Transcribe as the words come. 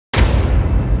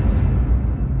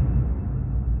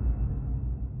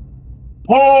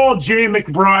Paul J.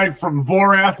 McBride from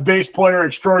Voraath, bass player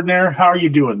extraordinaire. How are you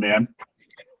doing, man?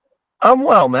 I'm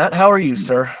well, Matt. How are you,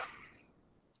 sir?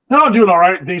 No, I'm doing all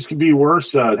right. Things could be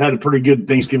worse. Had a pretty good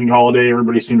Thanksgiving holiday.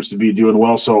 Everybody seems to be doing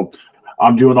well, so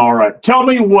I'm doing all right. Tell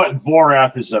me what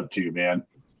Voraath is up to, man.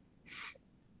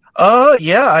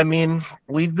 Yeah, I mean,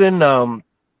 we've been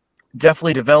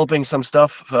definitely developing some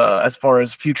stuff as far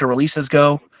as future releases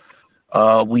go.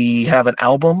 We have an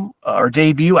album, our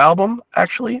debut album,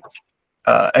 actually,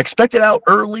 expected out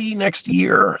early next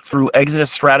year through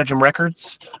Exodus Stratagem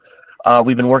Records.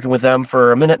 We've been working with them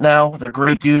for a minute now. They're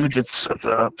great dudes. It's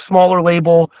a smaller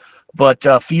label, but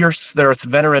fierce. It's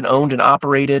veteran owned and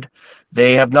operated.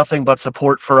 They have nothing but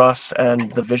support for us and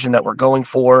the vision that we're going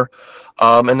for.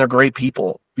 And they're great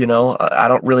people. You know, I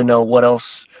don't really know what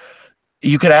else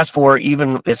you could ask for,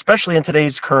 even especially in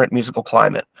today's current musical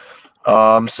climate.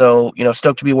 So, you know,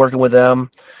 stoked to be working with them.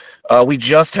 We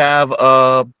just have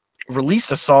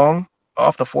released a song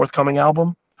off the forthcoming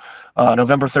album.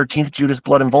 November 13th, Judas,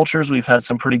 Blood, and Vultures. We've had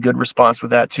some pretty good response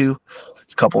with that, too.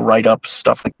 There's a couple write-ups,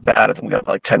 stuff like that. I think we got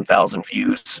like 10,000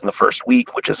 views in the first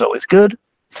week, which is always good.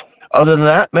 Other than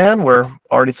that, man, we're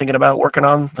already thinking about working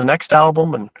on the next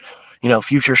album and, you know,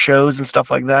 future shows and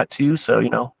stuff like that, too. So, you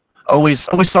know, always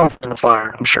something in the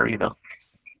fire, I'm sure, you know.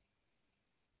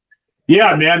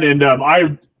 Yeah, man, and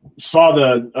I saw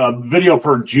the video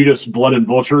for Judas, Blood, and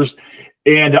Vultures,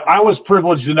 and I was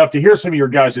privileged enough to hear some of your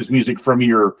guys' music from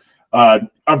your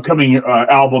upcoming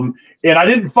album, and I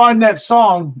didn't find that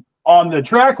song on the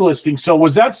track listing. So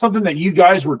was that something that you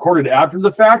guys recorded after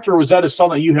the fact, or was that a song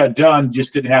that you had done,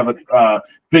 just didn't have it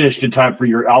finished in time for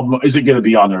your album? Is it going to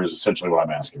be on there is essentially what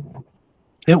I'm asking.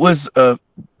 It was the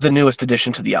newest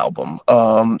addition to the album.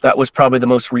 That was probably the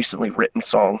most recently written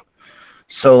song.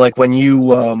 So like when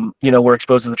you, you know, were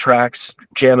exposed to the tracks,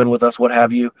 jamming with us, what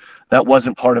have you, that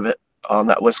wasn't part of it.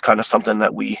 That was kind of something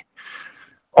that we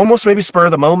almost maybe spur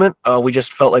of the moment. We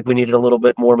just felt like we needed a little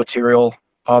bit more material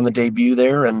on the debut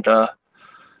there, and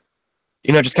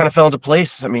you know, just kind of fell into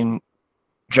place. I mean,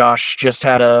 Josh just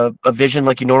had a vision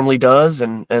like he normally does,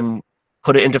 and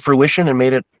put it into fruition and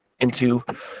made it into,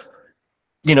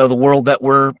 you know, the world that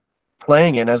we're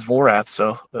playing in as Voraath.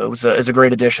 So it's a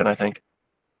great addition, I think.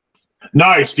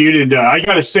 Nice, dude. And I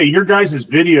got to say, your guys'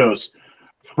 videos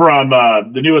from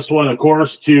the newest one, of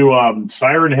course, to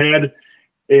Siren Head,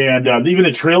 and even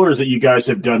the trailers that you guys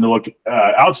have done to look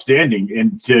outstanding,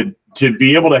 and to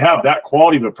be able to have that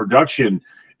quality of a production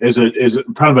is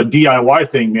kind of a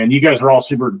DIY thing, man. You guys are all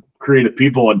super creative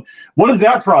people. And what is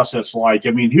that process like?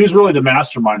 I mean, who's really the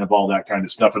mastermind of all that kind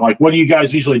of stuff? And like, what do you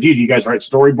guys usually do? Do you guys write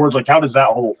storyboards? Like, how does that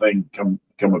whole thing come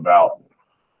about?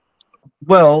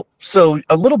 Well, so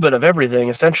a little bit of everything,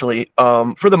 essentially.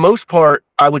 For the most part,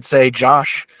 I would say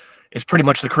Josh is pretty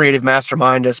much the creative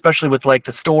mastermind, especially with like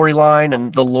the storyline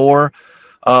and the lore.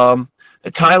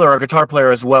 Tyler, our guitar player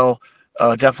as well,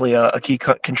 definitely a key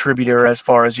contributor as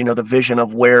far as, you know, the vision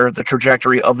of where the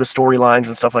trajectory of the storylines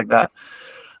and stuff like that.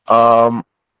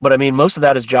 But I mean, most of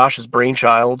that is Josh's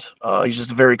brainchild. He's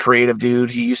just a very creative dude.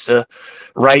 He used to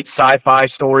write sci-fi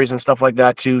stories and stuff like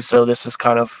that too. So this is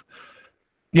kind of,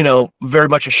 you know, very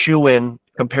much a shoe-in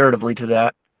comparatively to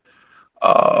that.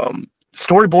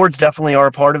 Storyboards definitely are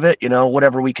a part of it, you know,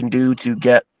 whatever we can do to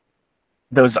get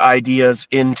those ideas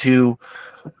into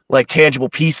like tangible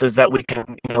pieces that we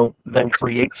can, you know, then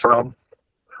create from.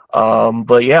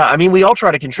 But yeah, I mean, we all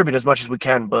try to contribute as much as we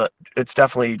can, but it's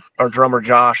definitely our drummer,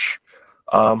 Josh,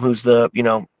 who's the, you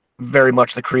know, very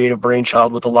much the creative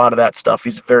brainchild with a lot of that stuff.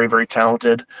 He's very, very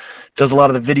talented. Does a lot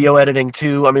of the video editing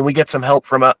too. I mean, we get some help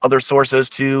from other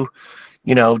sources too,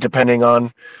 you know, depending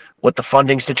on what the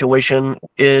funding situation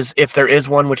is, if there is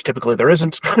one, which typically there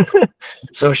isn't.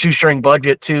 So shoestring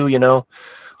budget too, you know.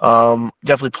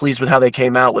 Definitely pleased with how they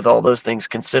came out with all those things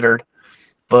considered.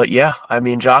 But yeah, I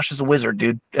mean, Josh is a wizard,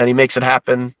 dude, and he makes it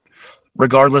happen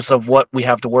regardless of what we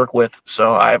have to work with.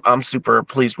 So I'm super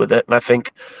pleased with it, and I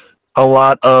think a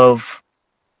lot of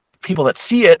people that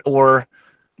see it or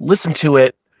listen to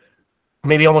it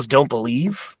maybe almost don't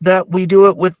believe that we do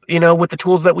it with, you know, with the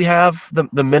tools that we have,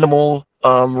 the minimal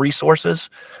resources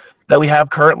that we have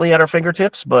currently at our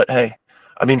fingertips. But hey,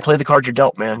 I mean, play the cards you're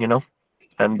dealt, man, you know.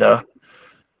 And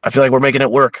I feel like we're making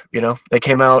it work, you know. They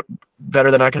came out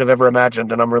better than I could have ever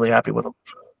imagined, and I'm really happy with them.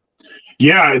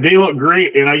 Yeah, they look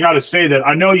great, and I got to say that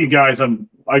I know you guys.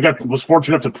 Was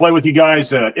fortunate enough to play with you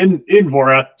guys in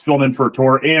Voraath, filming for a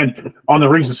tour, and on the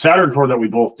Rings of Saturn tour that we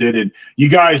both did. And you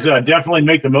guys definitely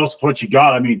make the most of what you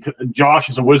got. I mean, Josh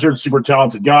is a wizard, super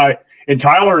talented guy, and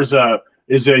Tyler is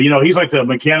you know, he's like the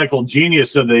mechanical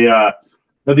genius of the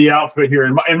outfit here,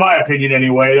 in my opinion,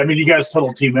 anyway. I mean, you guys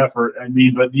total team effort. I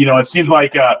mean, but you know, it seems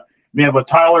like man, with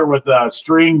Tyler with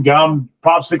string, gum,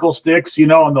 popsicle sticks, you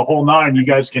know, and the whole nine, you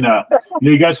guys can,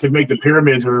 you guys can make the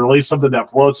pyramids or at least something that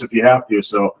floats if you have to.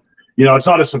 So, you know, it's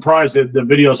not a surprise that the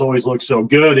videos always look so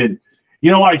good. And,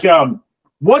 you know, like,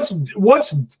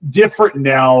 what's different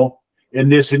now in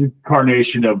this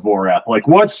incarnation of Voraath? Like,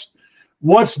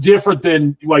 what's different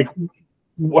than, like,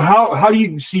 how do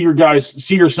you see you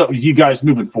guys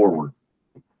moving forward?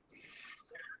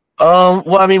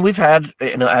 Well, I mean, we've had,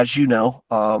 you know, as you know,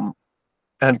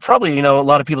 and probably, you know, a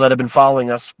lot of people that have been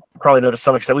following us probably know to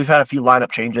some extent, we've had a few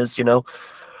lineup changes, you know,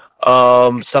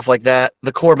 stuff like that.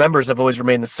 The core members have always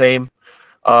remained the same.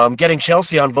 Getting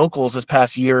Chelsea on vocals this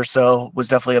past year or so was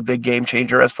definitely a big game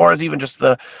changer, as far as even just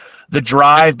the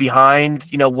drive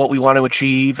behind, you know, what we want to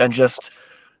achieve, and just,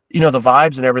 you know, the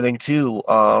vibes and everything too.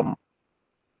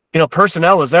 You know,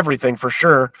 personnel is everything for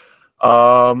sure.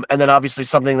 And then obviously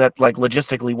something that like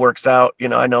logistically works out. You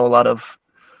know, I know a lot of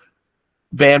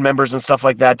band members and stuff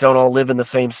like that don't all live in the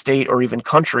same state or even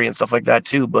country and stuff like that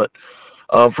too. But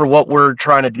for what we're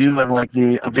trying to do and like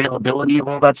the availability of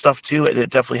all that stuff too, it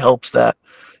definitely helps that,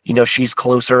 you know, she's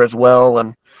closer as well.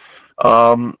 And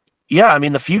yeah, I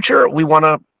mean, the future, we want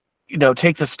to, you know,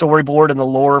 take the storyboard and the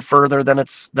lore further than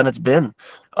it's been.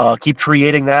 Keep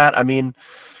creating that. I mean,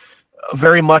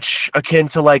 very much akin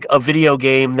to like a video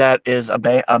game that is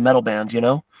a metal band, you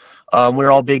know. We're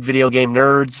all big video game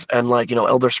nerds, and like, you know,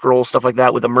 Elder Scrolls, stuff like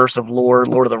that with immersive lore,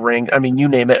 Lord of the Ring. I mean, you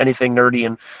name it, anything nerdy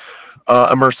and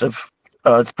immersive.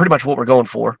 It's pretty much what we're going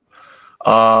for.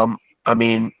 I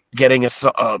mean, getting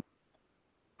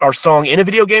our song in a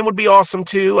video game would be awesome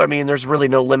too. I mean, there's really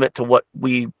no limit to what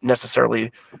we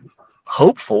necessarily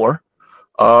hope for.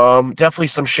 Definitely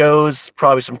some shows,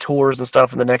 probably some tours and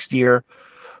stuff in the next year.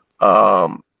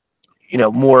 You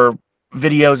know, more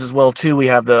videos as well too. We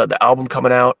have the album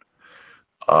coming out,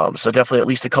 so definitely at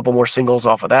least a couple more singles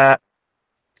off of that.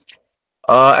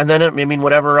 And then, I mean,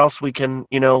 whatever else we can,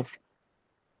 you know,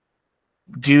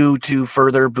 do to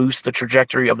further boost the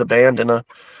trajectory of the band in a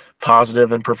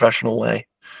positive and professional way,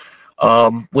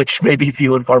 which may be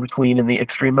few and far between in the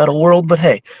extreme metal world, but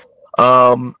hey,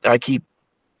 I keep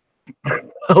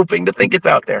hoping to think it's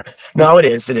out there. No, it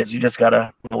is. You just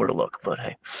gotta know where to look. But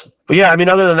hey, but yeah, I mean,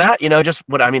 other than that, you know, just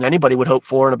what I mean, anybody would hope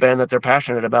for in a band that they're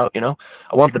passionate about. You know,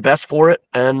 I want the best for it,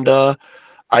 and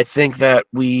I think that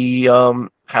we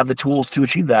have the tools to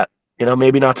achieve that. You know,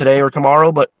 maybe not today or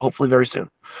tomorrow, but hopefully very soon.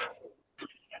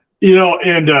 You know,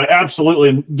 and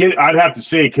absolutely, I'd have to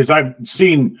say, because I've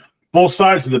seen both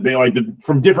sides of the band, like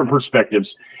from different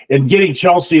perspectives, and getting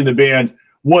Chelsea in the band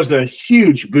was a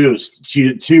huge boost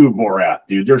to Voraath,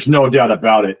 dude. There's no doubt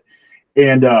about it.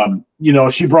 And, you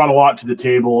know, she brought a lot to the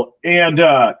table. And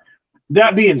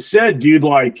that being said, dude,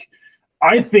 like,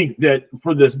 I think that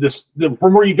for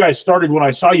from where you guys started, when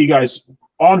I saw you guys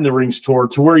on the Rings tour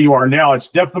to where you are now, it's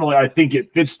definitely, I think it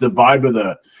fits the vibe of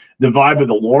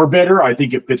the lore better. I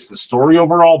think it fits the story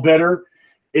overall better.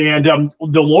 And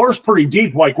the lore is pretty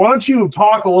deep. Like, why don't you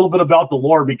talk a little bit about the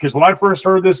lore? Because when I first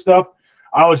heard this stuff,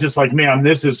 I was just like, man,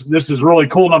 this is really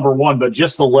cool, number one, but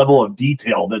just the level of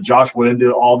detail that Josh went into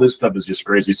all this stuff is just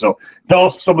crazy. So tell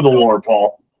us some of the lore,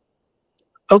 Paul.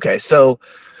 Okay, so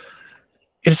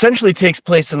it essentially takes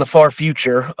place in the far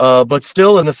future, but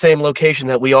still in the same location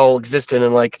that we all exist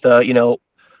in like the, you know,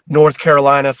 North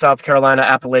Carolina, South Carolina,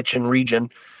 Appalachian region.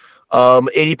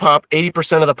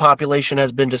 80% of the population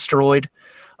has been destroyed.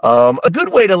 A good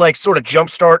way to like sort of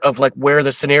jumpstart of like where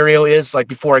the scenario is, like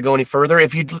before I go any further,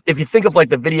 if you think of like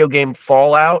the video game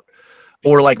Fallout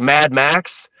or like Mad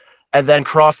Max, and then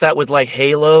cross that with like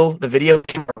Halo, the video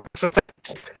game, it's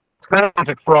kind of like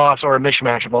a cross or a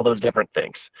mishmash of all those different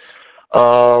things.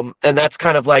 And that's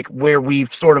kind of like where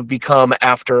we've sort of become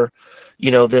after,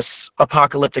 you know, this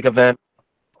apocalyptic event.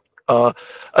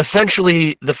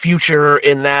 Essentially, the future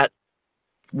in that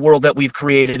world that we've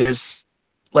created is,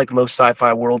 like most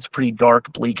sci-fi worlds, pretty dark,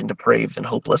 bleak, and depraved and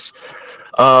hopeless.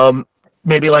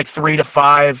 Maybe like 3 to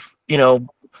 5, you know,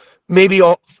 maybe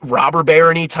all robber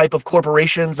barony type of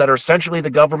corporations that are essentially the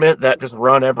government that just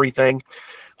run everything.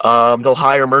 They'll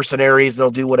hire mercenaries,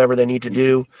 they'll do whatever they need to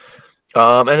do.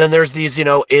 And then there's these, you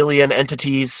know, alien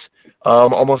entities,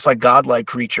 almost like godlike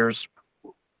creatures,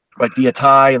 like the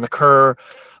Atai and the Kerr.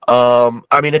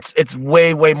 I mean, it's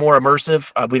way more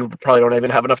immersive. We probably don't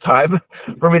even have enough time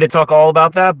for me to talk all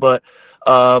about that, but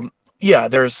yeah,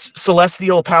 there's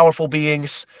celestial powerful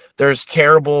beings, there's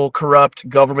terrible corrupt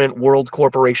government world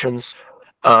corporations,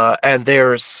 and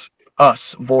there's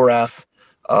us, Voraath,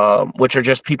 which are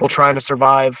just people trying to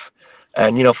survive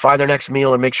and, you know, find their next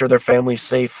meal and make sure their family's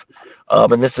safe.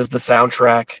 And this is the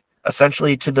soundtrack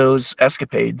essentially to those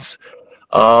escapades.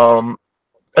 And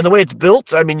the way it's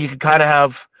built, I mean, you could kind of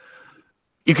have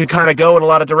you could kind of go in a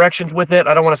lot of directions with it.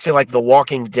 I don't want to say like The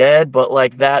Walking Dead, but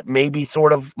like that maybe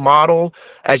sort of model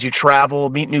as you travel,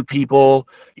 meet new people,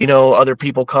 other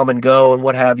people come and go and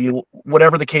what have you,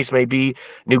 whatever the case may be.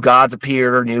 New gods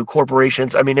appear, new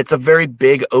corporations. I mean, it's a very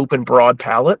big, open, broad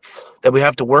palette that we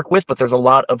have to work with, but there's a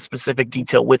lot of specific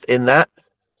detail within that.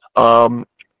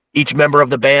 Each member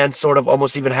of the band sort of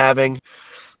almost even having,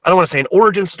 I don't want to say an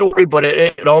origin story, but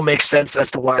it all makes sense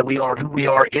as to why we are who we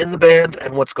are in the band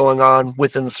and what's going on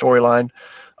within the storyline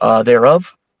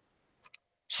thereof.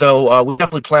 So we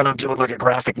definitely plan on doing like a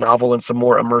graphic novel and some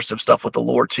more immersive stuff with the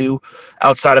lore too,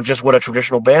 outside of just what a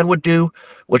traditional band would do,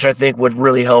 which I think would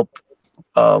really help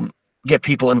get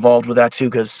people involved with that too.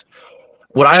 Because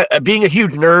being a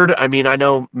huge nerd, I mean, I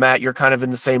know, Matt, you're kind of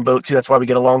in the same boat too. That's why we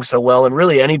get along so well. And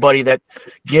really anybody that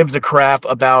gives a crap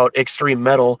about extreme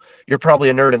metal, you're probably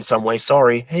a nerd in some way.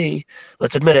 Sorry. Hey,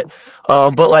 let's admit it.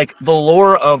 But like the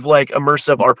lore of like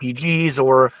immersive RPGs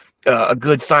or a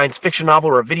good science fiction novel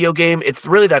or a video game, it's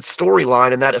really that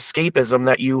storyline and that escapism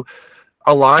that you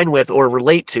align with or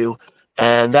relate to.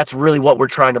 And that's really what we're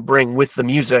trying to bring with the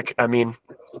music. I mean,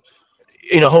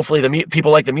 hopefully the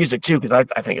people like the music too, because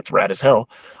I think it's rad as hell.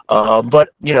 But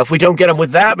if we don't get them with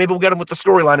that, maybe we'll get them with the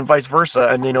storyline and vice versa,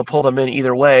 and pull them in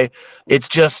either way. It's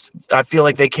just I feel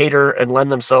like they cater and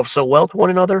lend themselves so well to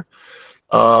one another.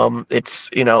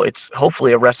 It's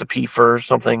hopefully a recipe for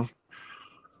something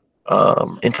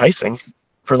enticing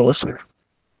for the listener.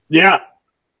 Yeah,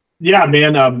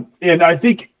 man. And I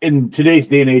think in today's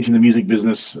day and age in the music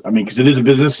business, I mean, because it is a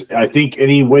business, I think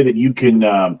any way that you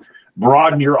can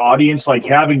broaden your audience, like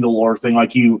having the lore thing,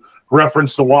 like you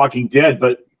referenced The Walking Dead,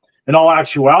 but in all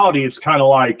actuality, it's kind of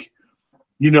like,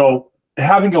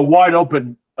 having a wide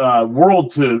open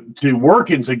world to work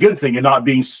in is a good thing and not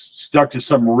being stuck to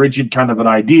some rigid kind of an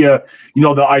idea.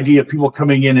 The idea of people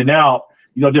coming in and out,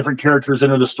 different characters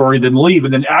enter the story, then leave,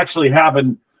 and then actually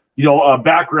having, a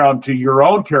background to your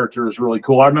own character is really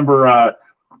cool. I remember,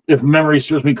 if memory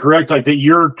serves me correct, like that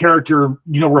your character,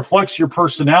 reflects your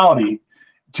personality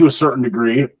to a certain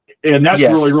degree, and that's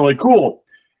really, really cool.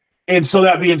 And so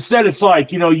that being said, it's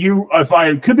like, you, if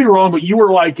I could be wrong, but you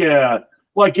were like a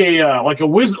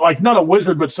wizard, like not a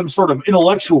wizard, but some sort of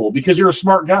intellectual, because you're a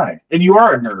smart guy and you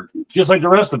are a nerd, just like the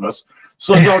rest of us.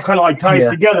 So it all kind of like ties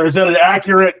together. Is that an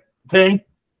accurate thing?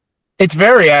 It's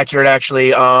very accurate,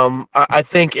 actually. I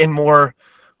think in more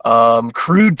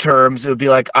crude terms, it would be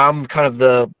like I'm kind of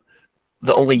the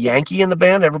only Yankee in the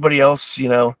band. Everybody else,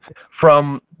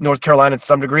 from North Carolina to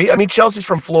some degree. I mean, Chelsea's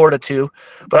from Florida too,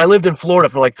 but I lived in Florida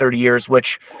for like 30 years,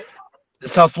 which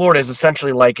South Florida is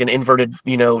essentially like an inverted,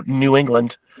 New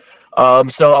England.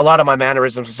 So a lot of my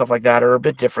mannerisms and stuff like that are a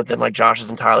bit different than like Josh's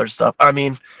and Tyler's stuff. I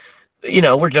mean,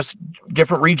 we're just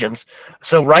different regions.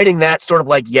 So writing that sort of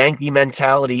like Yankee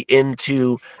mentality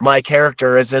into my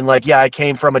character, as in like, I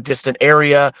came from a distant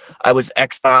area. I was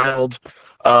exiled,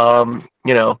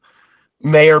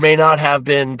 may or may not have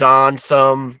been donned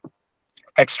some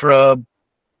extra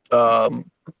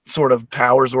sort of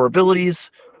powers or abilities.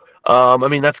 I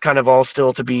mean, that's kind of all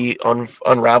still to be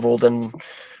unraveled and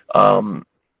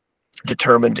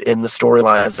determined in the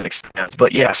storyline as it expands.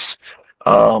 But yes,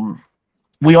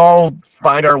 we all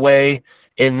find our way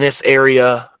in this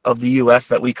area of the U.S.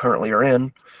 that we currently are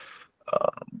in.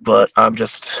 But I'm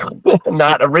just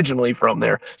not originally from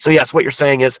there. So yes, what you're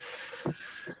saying is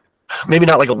maybe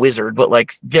not like a wizard, but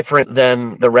like different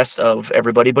than the rest of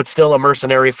everybody, but still a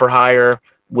mercenary for hire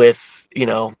with,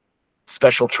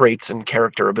 special traits and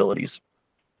character abilities.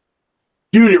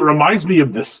 Dude, it reminds me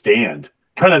of The Stand.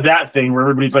 Kind of that thing where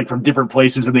everybody's like from different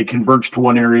places and they converge to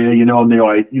one area, and they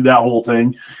like that whole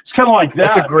thing. It's kind of like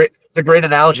that. It's a great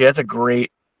analogy. That's a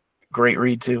great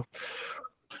read too.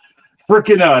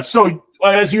 Freaking so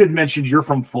as you had mentioned, you're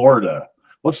from Florida.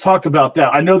 Let's talk about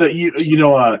that. I know that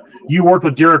you worked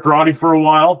with Derek Roddy for a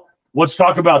while. Let's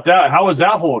talk about that. How was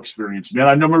that whole experience, man?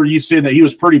 I remember you saying that he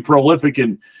was pretty prolific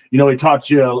and, he taught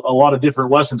you a lot of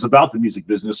different lessons about the music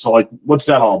business. So, like, what's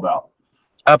that all about?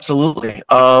 Absolutely.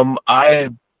 I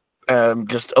am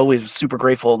just always super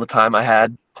grateful of the time I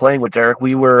had playing with Derek.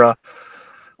 We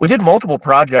did multiple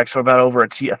projects for about over a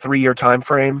 3-year time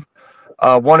frame.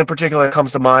 One in particular that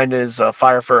comes to mind is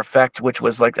Fire for Effect, which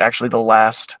was like actually the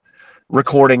last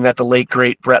recording that the late,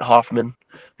 great Brett Hoffman,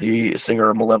 the singer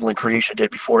of Malevolent Creation,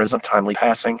 did before his untimely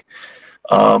passing.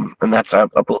 And that's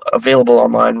available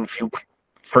online if you,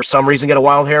 for some reason, get a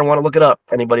wild hair and want to look it up,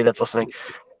 anybody that's listening.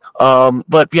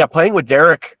 But yeah, playing with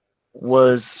Derek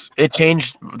it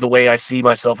changed the way I see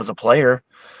myself as a player.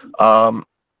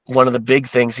 One of the big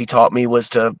things he taught me was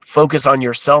to focus on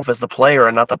yourself as the player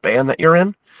and not the band that you're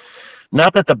in.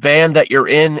 Not that the band that you're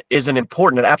in isn't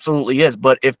important, it absolutely is,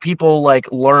 but if people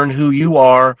like learn who you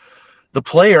are, the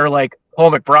player, like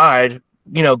Paul McBride,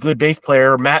 you know, good bass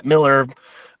player, Matt Miller,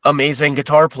 amazing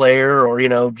guitar player, or, you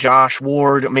know, Josh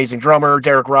Ward, amazing drummer,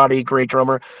 Derek Roddy, great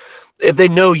drummer. If they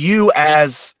know you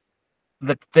as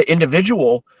the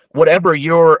individual, whatever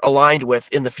you're aligned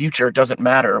with in the future, it doesn't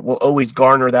matter, will always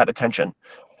garner that attention.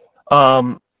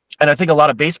 And I think a lot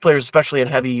of bass players, especially in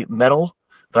heavy metal,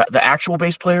 the actual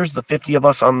bass players, the 50 of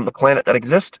us on the planet that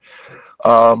exist,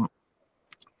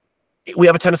 we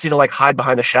have a tendency to like hide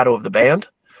behind the shadow of the band,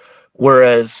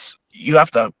 whereas you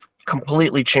have to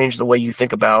completely change the way you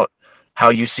think about how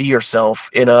you see yourself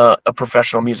in a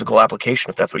professional musical application,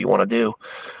 if that's what you want to do.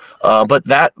 But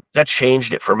that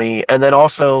changed it for me. And then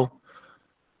also,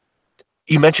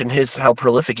 you mentioned how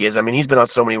prolific he is. I mean, he's been on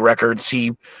so many records.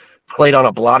 He played on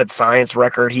a Blotted Science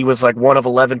record. He was like one of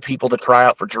 11 people to try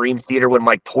out for Dream Theater when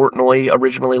Mike Portnoy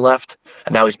originally left,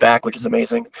 and now he's back, which is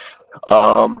amazing.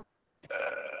 A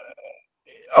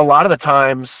lot of the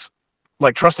times,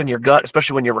 like, trust in your gut,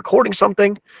 especially when you're recording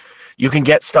something, you can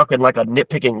get stuck in like a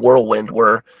nitpicking whirlwind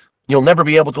where you'll never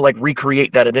be able to like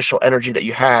recreate that initial energy that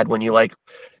you had when you like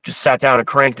just sat down and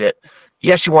cranked it.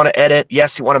 Yes, you want to edit.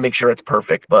 Yes, you want to make sure it's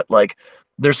perfect, but like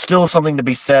there's still something to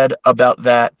be said about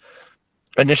that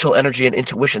initial energy and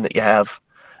intuition that you have.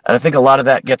 And I think a lot of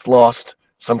that gets lost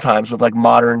sometimes with like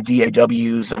modern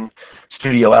DAWs and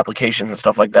studio applications and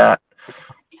stuff like that.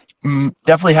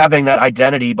 Definitely having that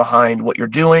identity behind what you're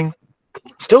doing,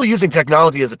 still using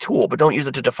technology as a tool, but don't use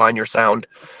it to define your sound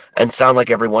and sound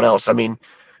like everyone else. I mean,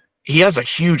 he has a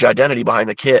huge identity behind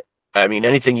the kit. I mean,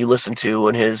 anything you listen to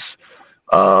in his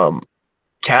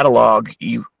catalog,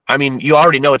 you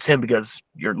already know it's him because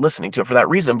you're listening to it for that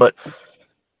reason, but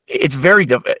it's very,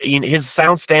 his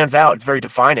sound stands out. It's very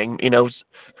defining. You know,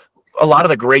 a lot of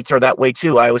the greats are that way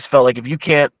too. I always felt like if you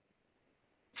can't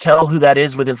tell who that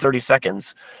is within 30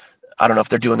 seconds, I don't know if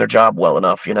they're doing their job well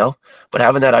enough, you know, but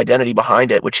having that identity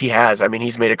behind it, which he has, I mean,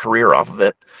 he's made a career off of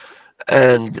it,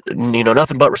 and, you know,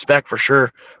 nothing but respect for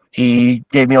sure. He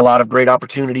gave me a lot of great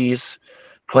opportunities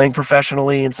playing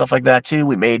professionally and stuff like that too.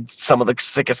 We made some of the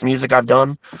sickest music I've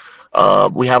done.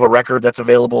 We have a record that's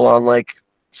available on like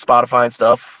Spotify and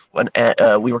stuff. When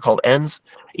we were called Ends,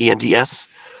 ENDS.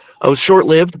 I was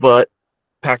short-lived, but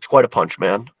packed quite a punch,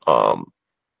 man.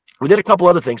 We did a couple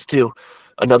other things too.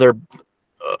 Another,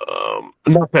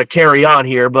 not to carry on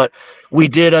here, but we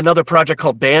did another project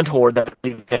called Band Horde that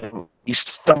we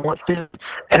somewhat did.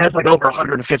 It has like over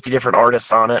 150 different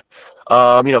artists on it.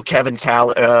 You know, Kevin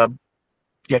Talley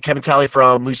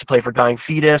from who used to play for Dying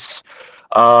Fetus.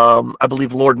 I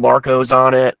believe Lord Marco's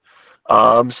on it.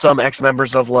 Some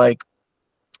ex-members of like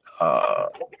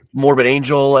Morbid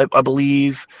Angel, I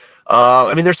believe.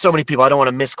 I mean, there's so many people. I don't want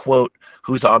to misquote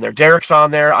who's on there. Derek's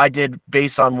on there. I did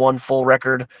bass on one full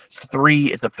record. It's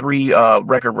a three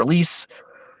record release.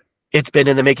 It's been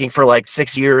in the making for like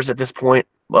 6 years at this point,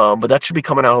 but that should be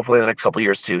coming out hopefully in the next couple of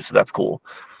years too, so that's cool.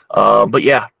 But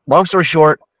yeah, long story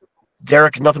short,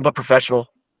 Derek, nothing but professional.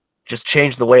 Just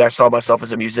changed the way I saw myself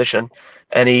as a musician,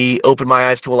 and he opened my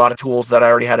eyes to a lot of tools that I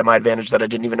already had at my advantage that I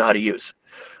didn't even know how to use.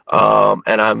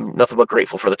 And I'm nothing but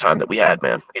grateful for the time that we had,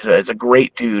 man. He's a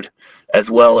great dude, as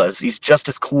well as he's just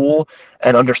as cool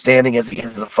and understanding as he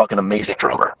is a fucking amazing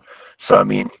drummer. So, I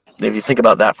mean, if you think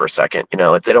about that for a second, you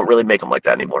know, they don't really make them like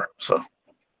that anymore. So,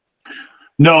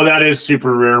 no, that is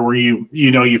super rare where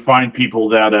you find people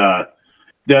that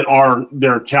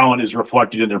their talent is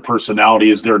reflected in their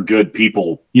personality as they're good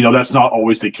people. You know, that's not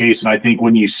always the case. And I think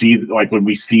when we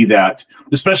see that,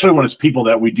 especially when it's people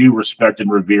that we do respect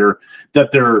and revere,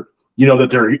 that they're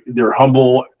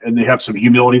humble and they have some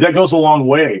humility, that goes a long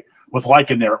way with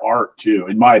liking their art too,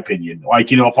 in my opinion. Like,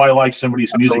 you know, if I like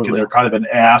somebody's music and they're kind of an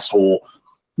asshole,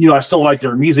 you know, I still like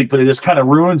their music, but it just kind of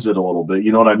ruins it a little bit.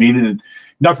 You know what I mean? And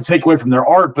not to take away from their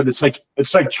art, but it's like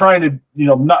trying to, you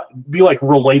know, not be like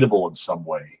relatable in some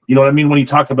way. You know what I mean? When you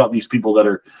talk about these people that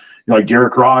are, you know, like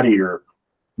Derek Roddy or,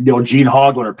 you know, Gene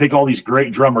Hoglan, or pick all these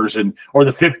great drummers or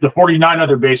the 49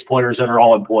 other bass players that are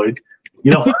all employed,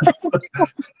 you know,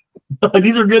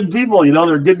 these are good people, you know,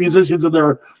 they're good musicians and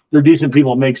they're decent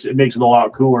people. It makes it a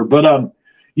lot cooler. But,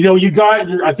 you know, you guys,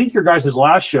 I think your guys'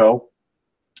 last show,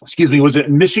 was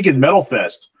it Michigan Metal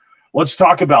Fest? Let's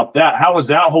talk about that. How was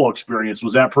that whole experience?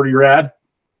 Was that pretty rad?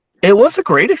 It was a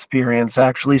great experience,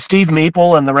 actually. Steve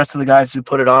Maple and the rest of the guys who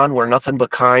put it on were nothing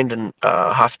but kind and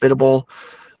hospitable.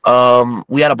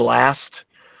 We had a blast.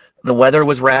 The weather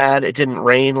was rad. It didn't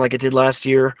rain like it did last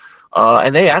year.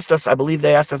 And I believe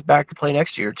they asked us back to play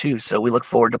next year too. So we look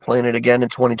forward to playing it again in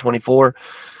 2024.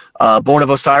 Born of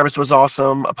Osiris was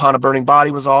awesome. Upon a Burning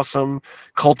Body was awesome.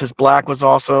 Cultist Black was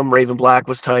awesome. Raven Black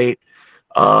was tight.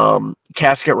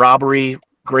 Casket Robbery,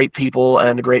 great people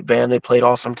and a great band. They played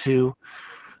awesome too.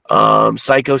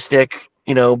 Psycho Stick,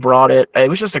 brought it. It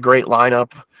was just a great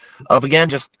lineup of, again,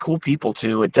 just cool people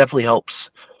too. It definitely helps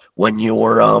when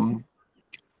you're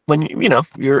when you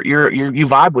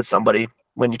vibe with somebody,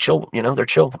 when you chill, they're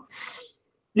chill.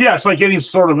 Yeah, it's like any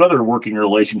sort of other working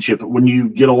relationship. When you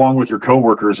get along with your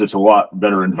coworkers, it's a lot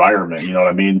better environment. You know what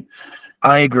I mean?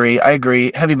 I agree.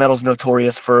 Heavy metal's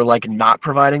notorious for like not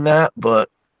providing that, but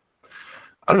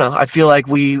I don't know. I feel like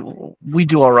we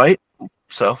do all right.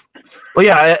 So, but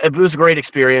yeah, it was a great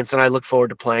experience, and I look forward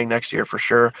to playing next year for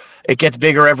sure. It gets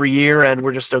bigger every year, and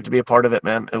we're just stoked to be a part of it,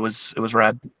 man. It was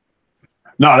rad.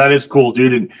 No, that is cool,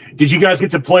 dude. And did you guys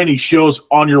get to play any shows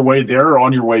on your way there or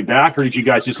on your way back, or did you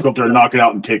guys just go up there and knock it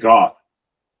out and take off?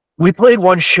 We played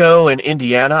one show in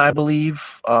Indiana, I believe,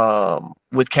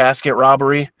 with Casket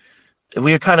Robbery.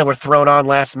 We were thrown on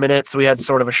last minute, so we had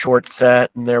sort of a short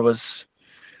set, and there was,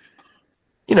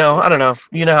 I don't know.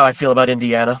 You know how I feel about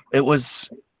Indiana. It was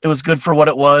good for what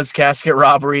it was. Casket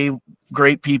Robbery,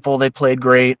 great people. They played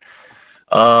great.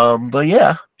 But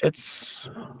yeah, it's,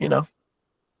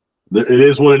 It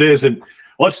is what it is. And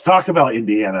let's talk about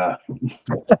Indiana.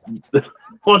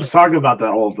 Let's talk about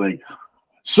that whole thing.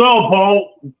 So,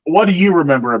 Paul, what do you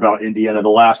remember about Indiana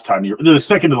the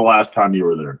second to the last time you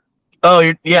were there?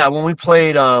 Oh, yeah, when we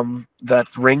played that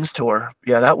Rings tour.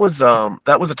 Yeah, that was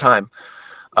a time.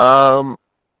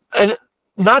 And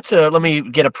let me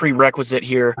get a prerequisite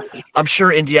here. I'm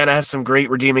sure Indiana has some great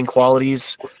redeeming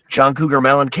qualities. John Cougar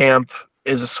Mellencamp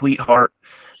is a sweetheart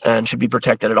and should be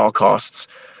protected at all costs.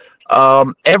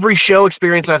 Every show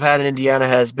experience I've had in Indiana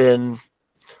has been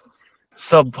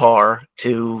subpar,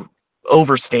 to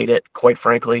overstate it, quite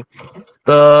frankly.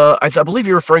 I believe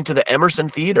you're referring to the Emerson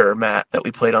Theater, Matt, that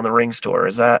we played on the Rings tour.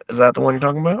 Is that the one you're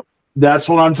talking about? That's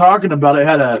what I'm talking about. It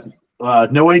had a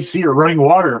no AC or running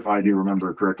water, if I do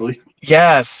remember correctly.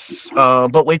 Yes,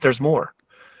 but wait, there's more.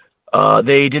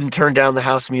 They didn't turn down the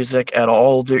house music at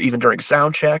all, even during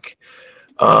sound check.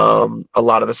 A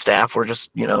lot of the staff were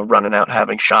just, running out,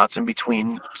 having shots in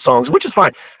between songs, which is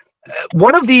fine.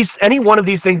 Any one of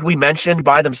these things we mentioned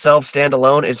by themselves, stand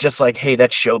alone, is just like, hey,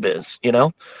 that's showbiz,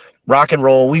 rock and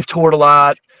roll. We've toured a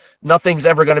lot. Nothing's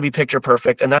ever going to be picture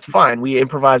perfect, and that's fine. We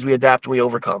improvise, we adapt, and we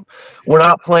overcome. We're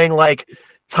not playing like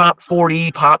top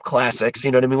 40 pop classics,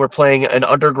 you know what I mean? We're playing an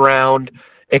underground,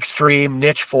 extreme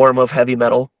niche form of heavy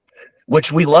metal,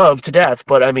 which we love to death,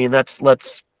 but I mean,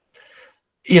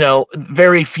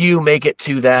 very few make it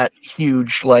to that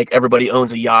huge, like everybody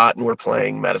owns a yacht and we're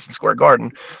playing Madison Square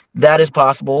Garden. That is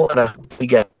possible, and we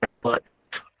get it, but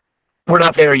we're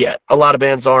not there yet. A lot of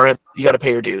bands aren't. You got to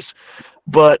pay your dues.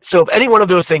 But so if any one of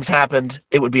those things happened,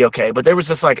 it would be okay. But there was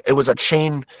just it was a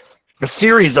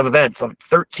series of events of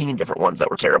 13 different ones that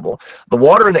were terrible. The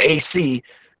water and the AC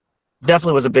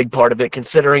definitely was a big part of it,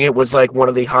 considering it was like one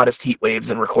of the hottest heat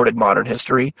waves in recorded modern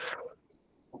history.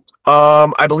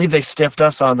 I believe they stiffed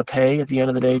us on the pay at the end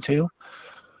of the day too.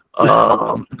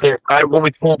 When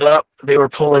we pulled up, they were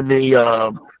pulling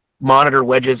the monitor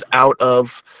wedges out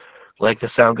of like the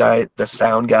sound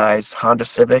guys Honda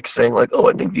Civic, saying like, "Oh,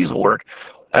 I think these will work."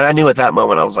 And I knew at that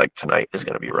moment, I was like, "Tonight is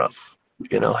going to be rough,"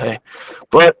 hey.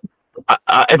 But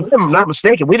if I'm not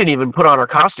mistaken, we didn't even put on our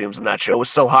costumes in that show. It was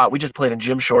so hot. We just played in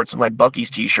gym shorts and like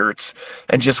Bucky's t-shirts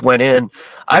and just went in.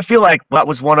 I feel like that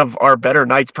was one of our better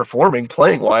nights performing,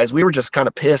 playing-wise. We were just kind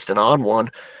of pissed and on one,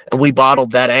 and we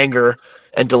bottled that anger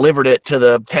and delivered it to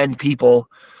the 10 people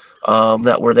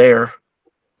that were there,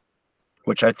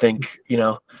 which I think,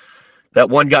 that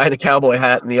one guy in the cowboy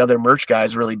hat and the other merch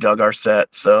guys really dug our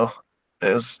set, so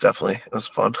it was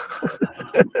fun.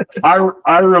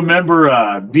 I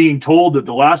remember being told that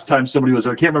the last time somebody was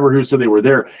there, I can't remember who said they were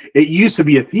there. It used to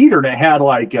be a theater, and it had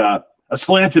like a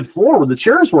slanted floor where the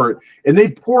chairs were, and they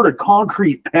poured a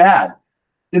concrete pad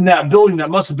in that building that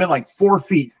must have been like 4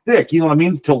 feet thick, you know what I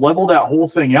mean, to level that whole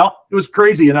thing out. It was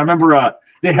crazy. And I remember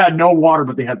they had no water,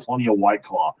 but they had plenty of White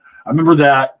Claw. I remember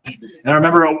that. And I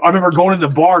remember going to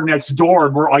the bar next door,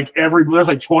 and we're like there's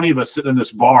like 20 of us sitting in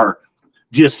this bar,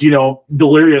 just,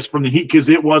 delirious from the heat because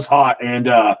it was hot. And,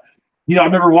 I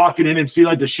remember walking in and seeing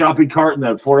like the shopping cart and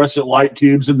the fluorescent light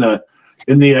tubes in the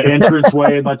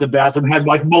entranceway, and like the bathroom had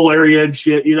like malaria and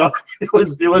shit. It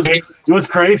was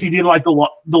crazy. Dude, like the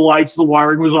lights, the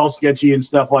wiring was all sketchy and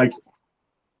stuff like.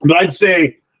 But I'd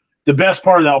say the best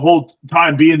part of that whole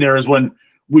time being there is when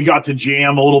we got to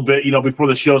jam a little bit, before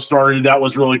the show started. That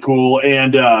was really cool.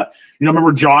 And, I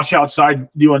remember Josh outside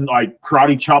doing like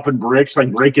karate chopping bricks,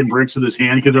 like breaking bricks with his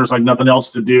hand because there was like nothing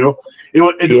else to do.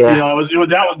 Yeah.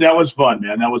 That was fun,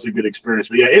 man. That was a good experience.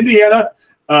 But yeah, Indiana,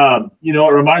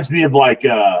 it reminds me of like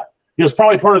it was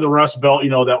probably part of the Rust Belt,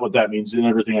 that what that means and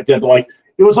everything like that. But like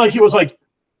it was like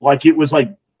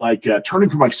turning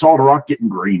from like solid rock getting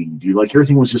grainy, dude. Like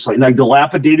everything was just like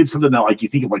dilapidated, something that like you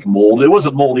think of like mold. It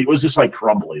wasn't moldy, it was just like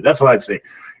crumbly. That's what I'd say.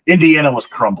 Indiana was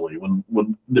crumbly when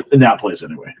in that place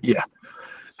anyway. Yeah.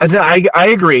 I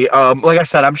agree. Like I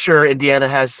said, I'm sure Indiana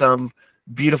has some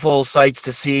beautiful sights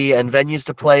to see and venues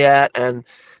to play at, and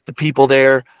the people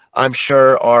there, I'm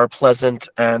sure, are pleasant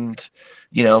and,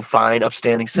 fine,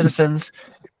 upstanding citizens.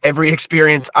 Every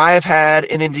experience I've had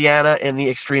in Indiana in the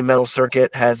extreme metal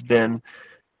circuit has been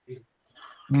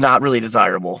not really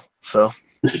desirable. So,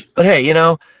 but hey,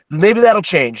 maybe that'll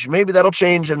change. Maybe that'll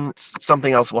change and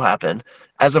something else will happen.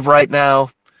 As of right now,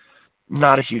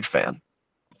 not a huge fan.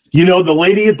 The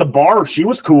lady at the bar, she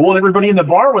was cool, and everybody in the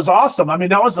bar was awesome. I mean,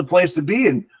 that was the place to be.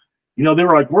 And, they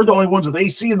were like, we're the only ones with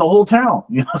AC in the whole town.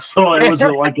 So it was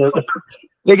like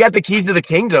they got the keys to the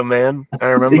kingdom, man. I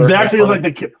remember. Exactly. It was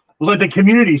like the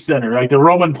community center, like the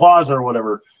Roman Plaza or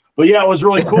whatever. But yeah, it was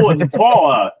really cool. And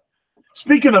Paul,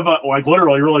 speaking of like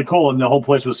literally really cool, and the whole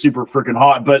place was super freaking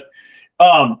hot. But,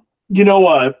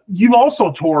 you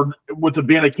also toured with a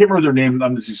band. I can't remember their name.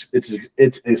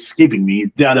 It's escaping me.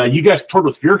 That you guys toured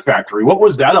with Fear Factory. What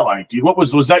was that like, dude?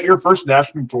 Was that your first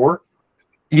national tour?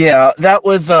 Yeah, that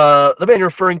was the band you're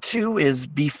referring to is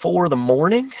Before the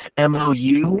Morning,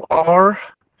 Mourning. Oh,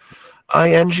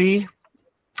 Mourning.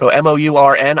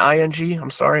 I'm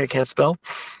sorry, I can't spell.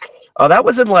 That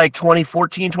was in like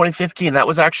 2014, 2015. That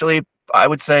was actually, I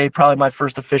would say, probably my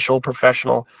first official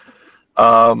professional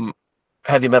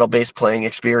heavy metal bass playing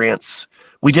experience.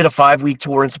 We did a 5-week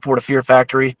tour in support of Fear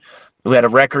Factory. We had a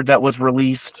record that was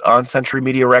released on Century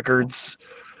Media Records.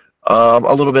 A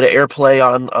little bit of airplay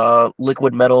on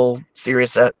Liquid Metal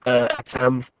Sirius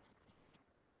XM.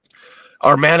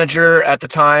 Our manager at the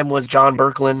time was John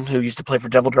Birkeland, who used to play for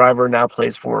Devil Driver, now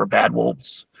plays for Bad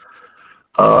Wolves,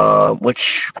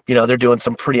 which, they're doing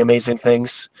some pretty amazing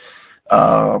things.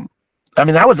 That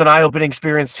was an eye-opening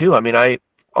experience, too. I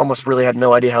almost really had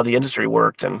no idea how the industry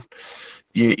worked, and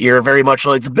you're very much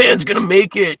like, the band's going to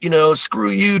make it,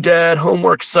 screw you, Dad,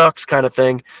 homework sucks kind of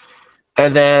thing.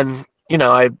 And then,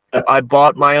 I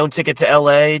bought my own ticket to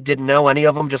LA, didn't know any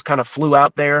of them, just kind of flew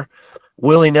out there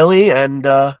willy-nilly and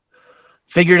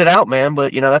figured it out, man.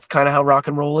 But, that's kind of how rock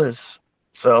and roll is.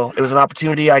 So it was an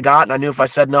opportunity I got, and I knew if I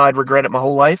said no, I'd regret it my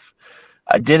whole life.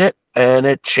 I did it, and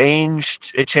it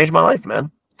changed my life,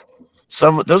 man.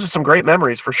 Those are some great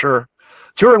memories for sure.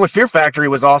 Touring with Fear Factory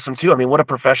was awesome too. What a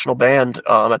professional band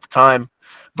at the time.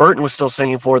 Burton was still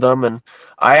singing for them, and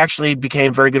I actually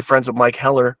became very good friends with Mike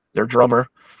Heller, their drummer,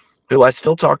 who I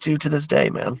still talk to this day,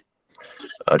 man.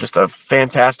 Just a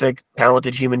fantastic,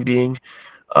 talented human being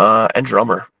and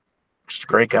drummer. Just a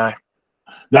great guy.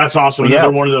 That's awesome.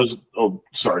 Another one of those. Oh,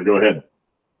 sorry. Go ahead.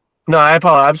 No, I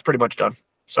apologize. I was pretty much done.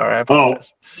 Sorry, I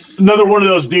apologize. Another one of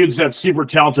those dudes that's super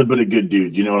talented, but a good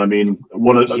dude. You know what I mean?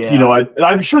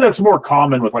 I'm sure that's more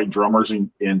common with like drummers and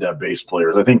bass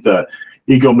players. I think the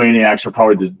egomaniacs are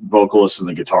probably the vocalists and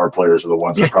the guitar players are the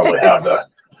ones that probably have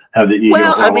the ego.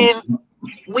 Well,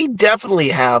 we definitely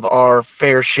have our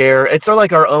fair share. It's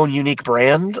like our own unique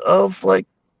brand of like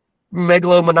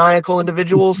megalomaniacal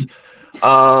individuals.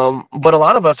 But a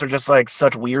lot of us are just like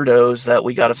such weirdos that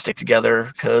we got to stick together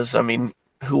because,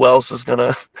 who else is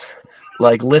gonna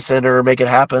like listen or make it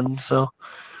happen? So,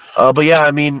 but yeah,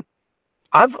 I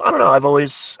don't know. I've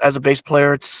always, as a bass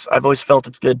player, I've always felt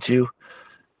it's good to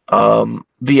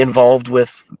be involved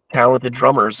with talented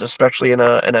drummers, especially in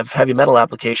a heavy metal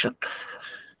application.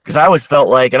 Because I always felt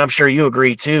like, and I'm sure you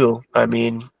agree too,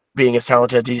 being as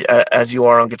talented as you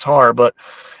are on guitar, but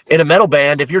in a metal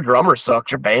band, if your drummer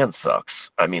sucks, your band sucks.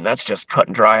 That's just cut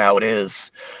and dry how it is.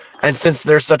 And since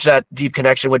there's such that deep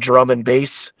connection with drum and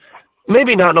bass,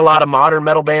 maybe not in a lot of modern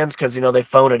metal bands because, they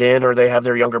phone it in or they have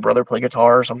their younger brother play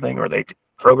guitar or something or they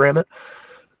program it.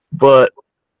 But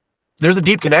there's a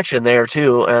deep connection there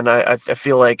too. And I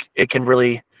feel like it can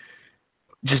really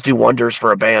just do wonders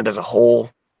for a band as a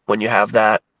whole when you have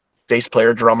that bass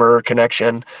player drummer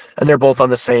connection and they're both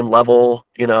on the same level,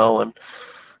 and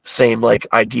same like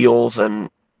ideals and,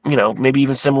 maybe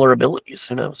even similar abilities.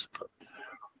 Who knows?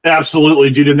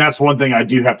 Absolutely, dude. And that's one thing I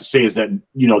do have to say is that,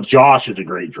 Josh is a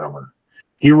great drummer.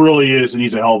 He really is. And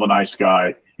he's a hell of a nice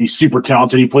guy. He's super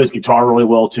talented. He plays guitar really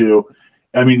well too.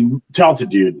 Talented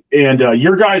dude. And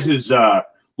your guys'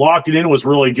 locking in was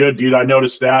really good, dude. I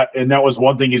noticed that. And that was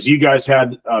one thing is you guys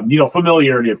had,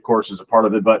 familiarity, of course, is a part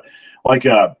of it. But like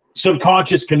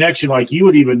subconscious connection. Like you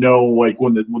would even know like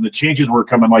when the changes were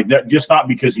coming, like that, just not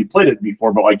because you played it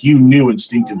before, but like you knew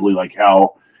instinctively like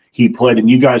how he played, and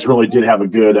you guys really did have a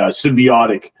good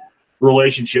symbiotic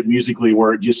relationship musically,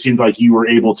 where it just seemed like you were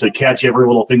able to catch every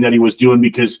little thing that he was doing.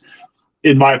 Because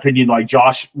in my opinion, like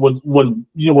Josh, when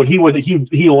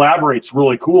he elaborates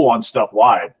really cool on stuff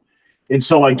live, and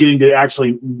so like getting to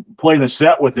actually play the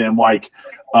set with him, like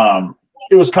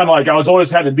it was kind of like I was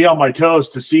always had to be on my toes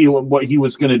to see what he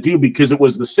was going to do, because it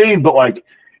was the same, but like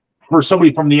for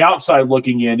somebody from the outside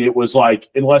looking in, it was like,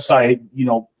 unless I,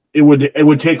 it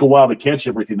would take a while to catch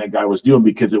everything that guy was doing,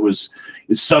 because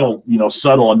it's subtle,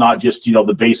 subtle and not just,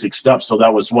 the basic stuff. So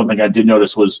that was one thing I did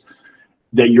notice, was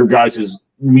that your guys'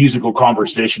 musical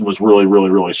conversation was really, really,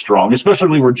 really strong, especially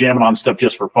when we were jamming on stuff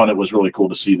just for fun. It was really cool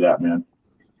to see that, man.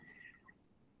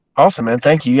 Awesome, man.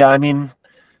 Thank you. Yeah, I mean,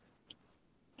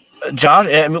 Josh,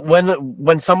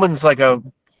 when someone's like a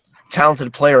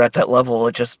talented player at that level,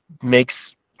 it just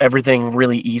makes everything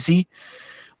really easy.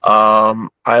 I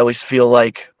always feel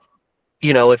like,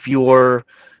 if you're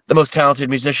the most talented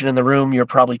musician in the room, you're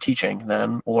probably teaching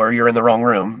then, or you're in the wrong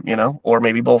room, or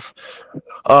maybe both.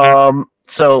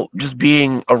 So just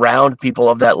being around people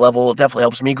of that level definitely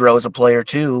helps me grow as a player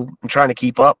too. I'm trying to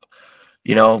keep up.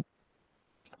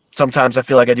 Sometimes I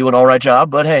feel like I do an all right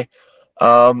job, but hey,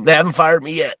 they haven't fired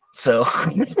me yet. So,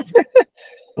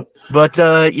 but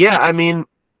yeah, I mean,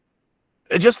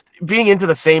 just being into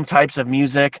the same types of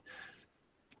music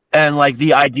and like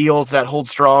the ideals that hold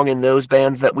strong in those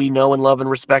bands that we know and love and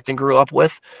respect and grew up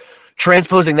with,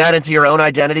 transposing that into your own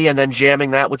identity and then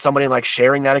jamming that with somebody and like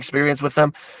sharing that experience with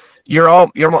them, you're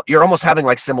almost having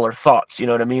like similar thoughts. You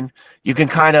know what I mean? You can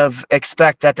kind of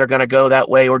expect that they're going to go that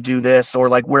way or do this, or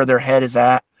like where their head is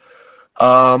at.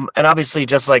 And obviously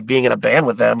just like being in a band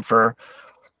with them for,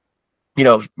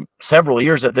 several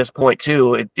years at this point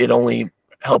too, it only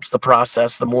helps the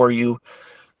process. The more you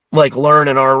like learn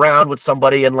and are around with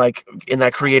somebody and like in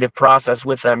that creative process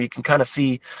with them, you can kind of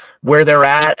see where they're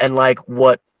at and like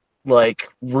what like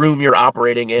room you're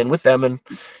operating in with them, and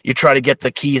you try to get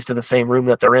the keys to the same room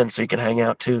that they're in so you can hang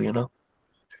out too.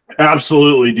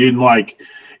 Absolutely, dude. Like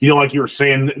like you were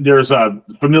saying, there's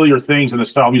familiar things in the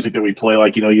style of music that we play.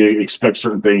 Like, you expect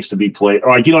certain things to be played. Or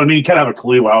like, what I mean? You kind of have a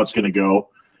clue how it's going to go.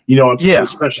 Yeah.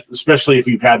 Especially if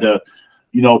you've had to,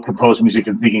 compose music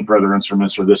and thinking for other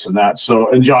instruments or this and that.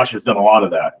 So, and Josh has done a lot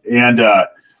of that. And,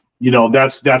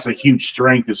 that's a huge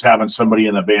strength, is having somebody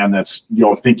in the band that's,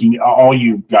 thinking, all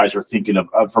you guys are thinking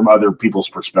of from other people's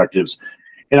perspectives.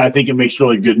 And I think it makes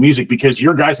really good music, because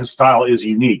your guys' style is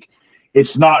unique.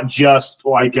 It's not just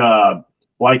like a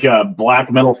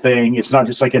black metal thing. It's not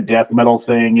just like a death metal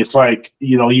thing. It's like,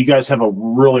 you guys have a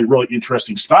really, really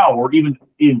interesting style, or even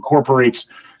incorporates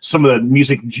some of the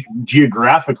music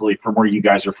geographically from where you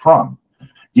guys are from.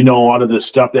 A lot of the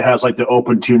stuff that has like the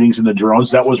open tunings and the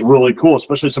drones, that was really cool,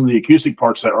 especially some of the acoustic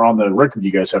parts that are on the record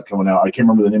you guys have coming out. I can't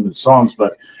remember the name of the songs,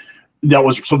 but that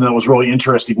was something that was really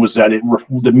interesting, was that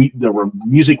the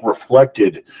music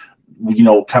reflected,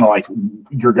 kind of like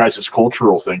your guys'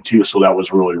 cultural thing too. So that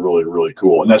was really, really, really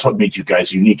cool. And that's what made you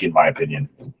guys unique, in my opinion.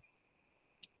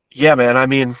 Yeah, man. I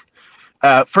mean,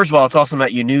 first of all, it's awesome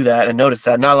that you knew that and noticed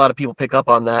that. Not a lot of people pick up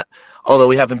on that, although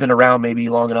we haven't been around maybe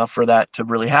long enough for that to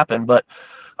really happen. But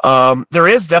there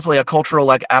is definitely a cultural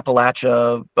like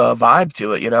Appalachia vibe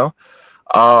to it, we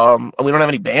don't have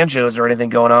any banjos or anything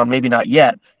going on, maybe not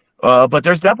yet. But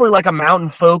there's definitely like a mountain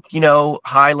folk,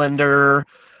 Highlander,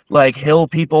 like hill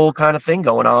people kind of thing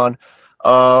going on.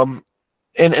 And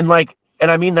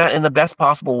I mean that in the best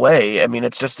possible way. I mean,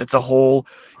 it's a whole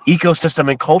ecosystem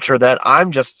and culture that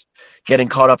I'm just getting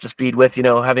caught up to speed with,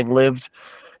 having lived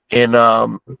in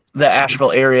the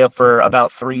Asheville area for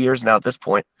about 3 years now at this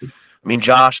point. I mean,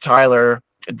 Josh, Tyler,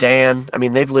 Dan, I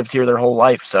mean, they've lived here their whole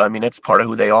life. So, I mean, it's part of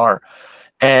who they are.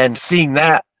 And seeing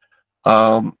that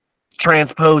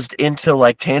transposed into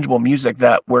like tangible music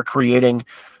that we're creating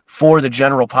for the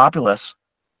general populace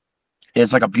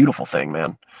is like a beautiful thing,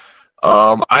 man.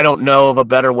 I don't know of a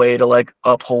better way to like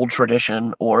uphold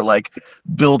tradition or like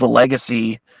build a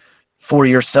legacy for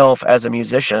yourself as a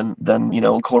musician than,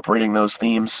 incorporating those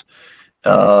themes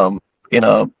in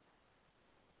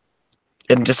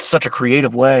just such a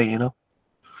creative way,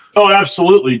 Oh,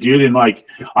 absolutely, dude. And like,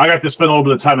 I got to spend a little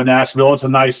bit of time in Nashville. It's a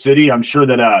nice city. I'm sure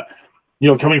that,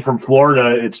 coming from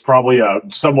Florida, it's probably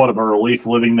somewhat of a relief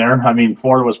living there. I mean,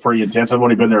 Florida was pretty intense. I've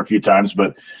only been there a few times,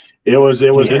 but it was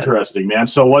interesting, man.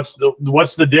 So what's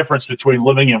the difference between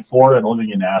living in Florida and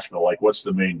living in Nashville? Like, what's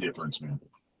the main difference, man?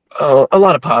 A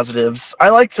lot of positives. I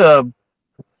like to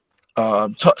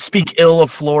speak ill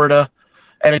of Florida,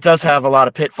 and it does have a lot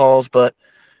of pitfalls, but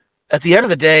at the end of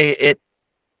the day,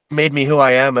 made me who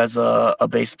I am as a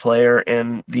bass player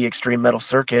in the extreme metal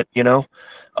circuit.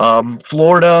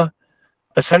 Florida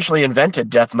essentially invented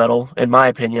death metal, in my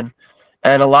opinion,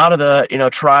 and a lot of the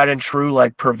tried and true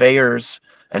like purveyors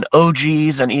and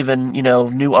OGs and even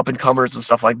new up and comers and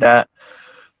stuff like that.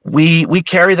 We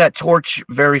carry that torch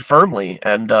very firmly,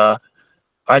 and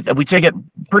we take it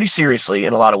pretty seriously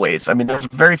in a lot of ways. I mean, there's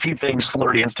very few things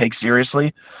Floridians take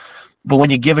seriously, but when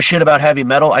you give a shit about heavy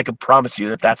metal, I can promise you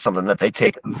that that's something that they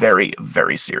take very,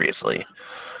 very seriously.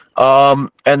 And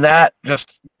that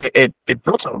just it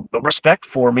built a respect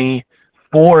for me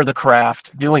for the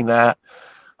craft doing that.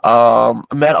 I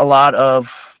met a lot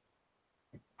of,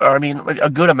 I mean, a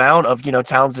good amount of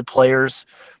talented players,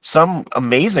 some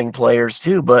amazing players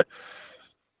too, but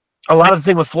a lot of the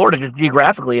thing with Florida, just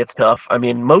geographically, it's tough. I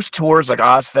mean, most tours like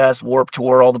Ozfest, Warped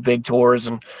Tour, all the big tours,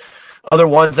 and other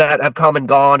ones that have come and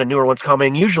gone, and newer ones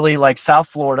coming. Usually, like South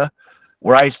Florida,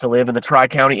 where I used to live in the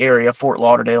Tri-County area, Fort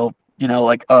Lauderdale,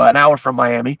 like an hour from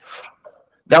Miami.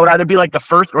 That would either be like the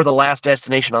first or the last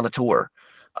destination on the tour.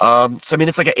 So I mean,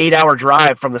 it's like an 8-hour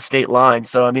drive from the state line.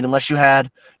 So I mean, unless you had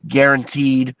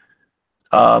guaranteed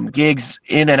gigs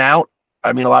in and out,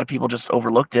 I mean, a lot of people just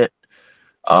overlooked it.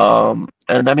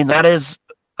 And I mean, that is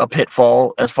a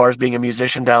pitfall as far as being a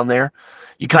musician down there.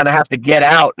 You kind of have to get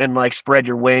out and like spread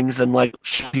your wings and like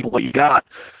show people what you got.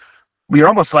 You're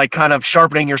almost like kind of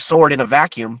sharpening your sword in a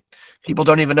vacuum. People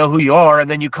don't even know who you are, and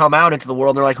then you come out into the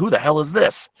world and they're like, who the hell is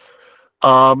this?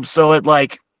 So it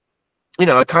like,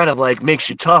 it kind of like makes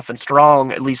you tough and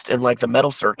strong, at least in like the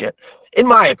metal circuit, in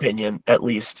my opinion, at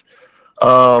least.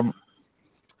 But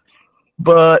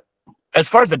as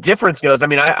far as the difference goes, I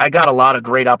mean, I got a lot of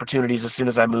great opportunities as soon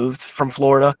as I moved from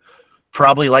Florida,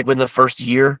 probably like within the first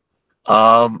year,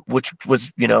 which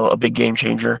was, a big game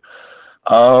changer.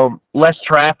 Less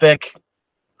traffic.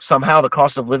 Somehow the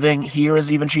cost of living here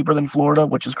is even cheaper than Florida,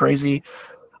 which is crazy.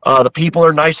 The people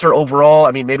are nicer overall.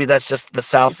 I mean, maybe that's just the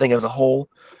South thing as a whole,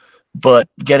 but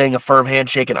getting a firm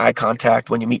handshake and eye contact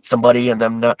when you meet somebody and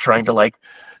them not trying to like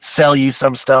sell you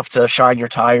some stuff to shine your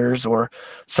tires or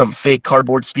some fake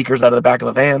cardboard speakers out of the back of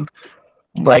a van,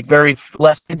 like very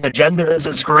less agendas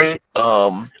is great.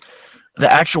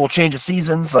 The actual change of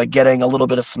seasons, like getting a little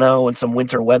bit of snow and some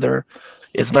winter weather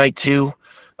is nice too,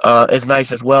 is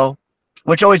nice as well,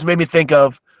 which always made me think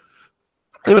of,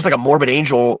 I think it was like a Morbid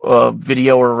Angel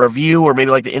video or review, or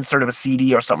maybe like the insert of a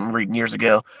CD or something reading years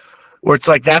ago, where it's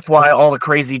like that's why all the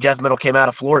crazy death metal came out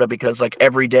of Florida, because like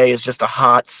every day is just a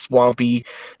hot, swampy,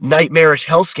 nightmarish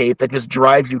hellscape that just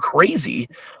drives you crazy.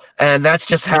 And that's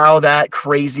just how that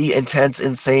crazy, intense,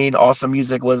 insane, awesome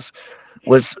music was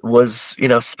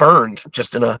spurned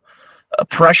just in a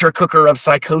pressure cooker of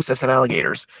psychosis and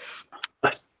alligators.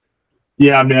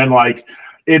 Yeah, man, like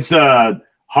it's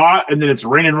hot and then it's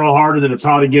raining real hard and then it's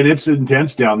hot again. It's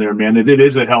intense down there, man. It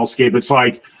is a hellscape. It's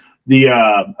like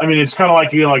I mean, it's kind of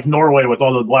like like Norway with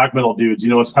all the black metal dudes.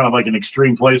 It's kind of like an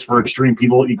extreme place for extreme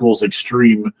people equals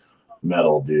extreme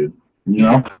metal, dude.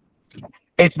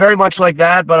 It's very much like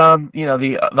that, but on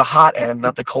the hot end,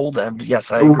 not the cold end.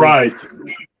 Yes, I agree. Right.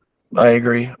 I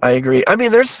agree. I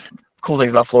mean, there's cool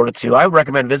things about Florida too. I would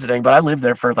recommend visiting, but I lived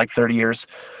there for like 30 years.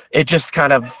 It just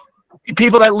kind of,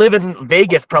 people that live in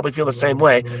Vegas probably feel the same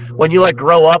way. When you like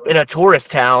grow up in a tourist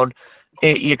town,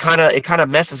 it kind of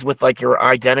messes with like your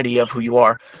identity of who you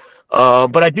are.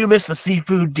 But I do miss the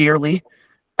seafood dearly.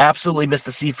 Absolutely miss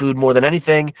the seafood more than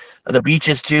anything. The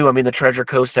beaches too. I mean, the Treasure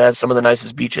Coast has some of the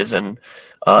nicest beaches in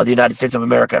the United States of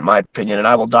America, in my opinion, and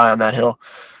I will die on that hill.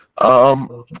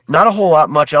 Not a whole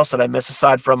lot much else that I miss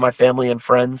aside from my family and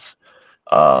friends.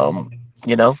 But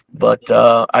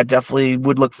I definitely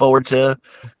would look forward to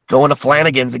going to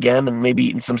Flanagan's again and maybe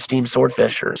eating some steamed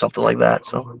swordfish or something like that.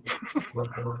 So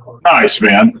nice,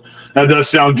 man. That does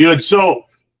sound good. So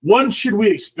when should we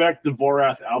expect the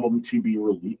Voraath album to be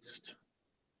released?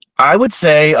 I would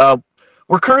say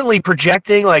we're currently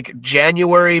projecting like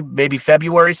January, maybe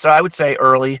February. So I would say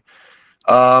early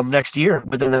next year,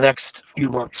 within the next few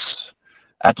months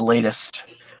at the latest.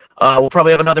 We'll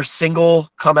probably have another single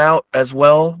come out as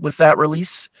well with that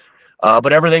release.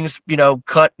 But everything's,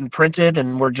 cut and printed,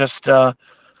 and we're just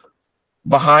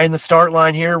behind the start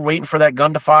line here, waiting for that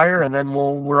gun to fire, and then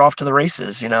we're off to the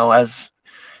races, as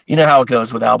you know how it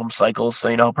goes with album cycles.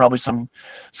 So, probably some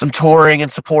touring in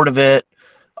support of it,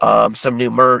 some new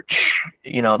merch,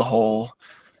 the whole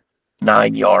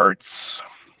 9 yards.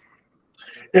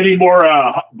 Any more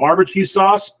barbecue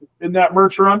sauce in that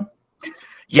merch run?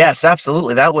 Yes,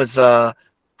 absolutely. That was,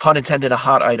 pun intended, a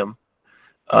hot item.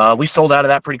 We sold out of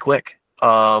that pretty quick.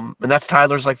 And that's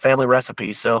Tyler's like family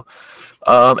recipe. So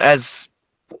as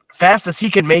fast as he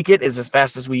can make it is as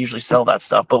fast as we usually sell that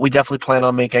stuff. But we definitely plan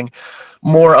on making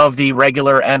more of the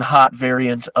regular and hot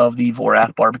variant of the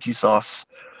Voraath barbecue sauce.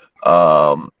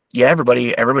 Yeah,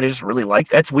 everybody just really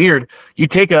liked. That's weird. You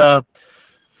take a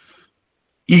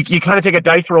you kind of take a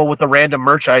dice roll with the random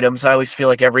merch items. I always feel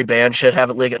like every band should have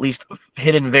like at least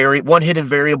one hidden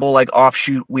variable, like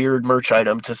offshoot weird merch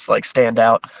item to like stand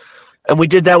out. And we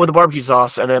did that with the barbecue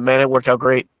sauce, and man, it worked out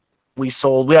great. We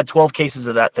had 12 cases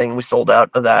of that thing. We sold out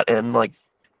of that in like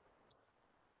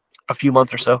a few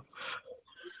months or so.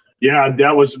 Yeah,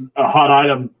 that was a hot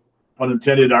item, pun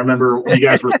intended. I remember you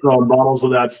guys were selling bottles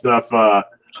of that stuff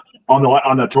on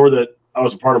the tour that I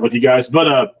was a part of with you guys.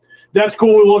 But that's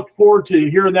cool. We look forward to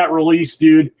hearing that release,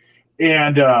 dude.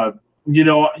 And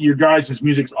your guys'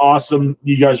 music's awesome.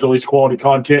 You guys release quality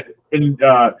content, and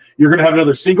you're gonna have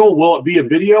another single. Will it be a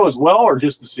video as well, or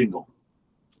just the single?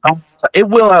 It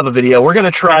will have a video. We're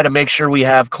gonna try to make sure we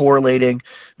have correlating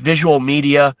visual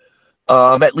media,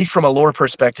 at least from a lore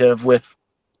perspective, with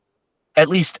at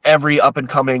least every up and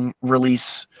coming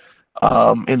release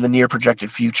in the near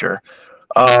projected future.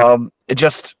 It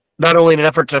just not only in an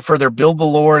effort to further build the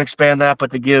lore and expand that, but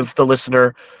to give the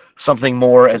listener something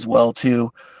more as well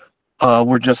too.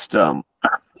 We're just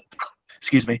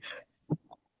excuse me.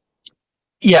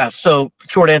 Yeah, so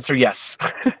short answer, yes.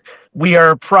 We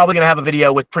are probably going to have a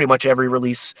video with pretty much every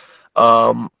release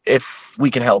if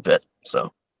we can help it.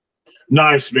 So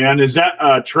nice, man. Is that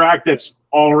a track that's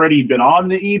already been on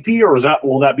the EP, or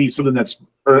will that be something that's,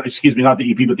 or excuse me, not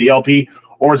the EP, but the LP,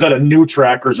 or is that a new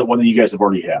track, or is it one that you guys have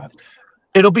already had?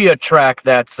 It'll be a track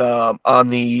that's on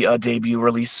the debut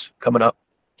release coming up.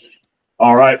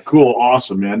 All right, cool.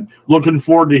 Awesome, man. Looking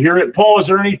forward to hear it. Paul, is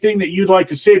there anything that you'd like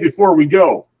to say before we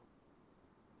go?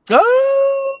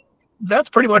 That's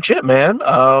pretty much it, man.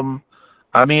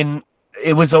 I mean,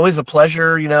 it was always a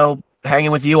pleasure,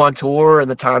 hanging with you on tour and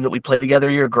the time that we played together.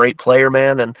 You're a great player,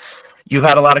 man, and you've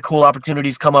had a lot of cool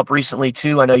opportunities come up recently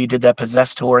too. I know you did that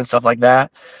Possessed tour and stuff like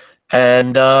that.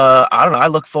 And I don't know, I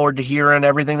look forward to hearing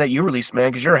everything that you release, man,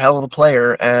 because you're a hell of a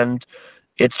player, and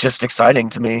it's just exciting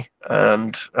to me.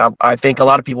 And I think a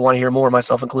lot of people want to hear more,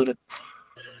 myself included.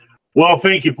 Well,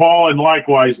 thank you, Paul, and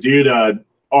likewise, dude.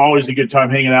 Always a good time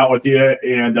hanging out with you,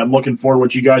 and I'm looking forward to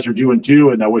what you guys are doing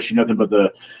too. And I wish you nothing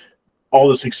but all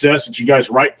the success that you guys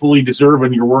rightfully deserve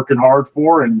and you're working hard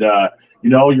for. And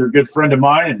you're a good friend of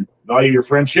mine and value your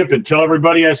friendship. And tell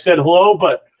everybody I said hello.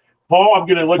 But Paul, I'm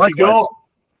going to let you go.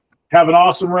 Have an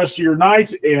awesome rest of your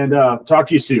night, and talk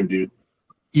to you soon, dude.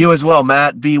 You as well,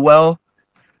 Matt. Be well.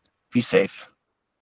 Be safe.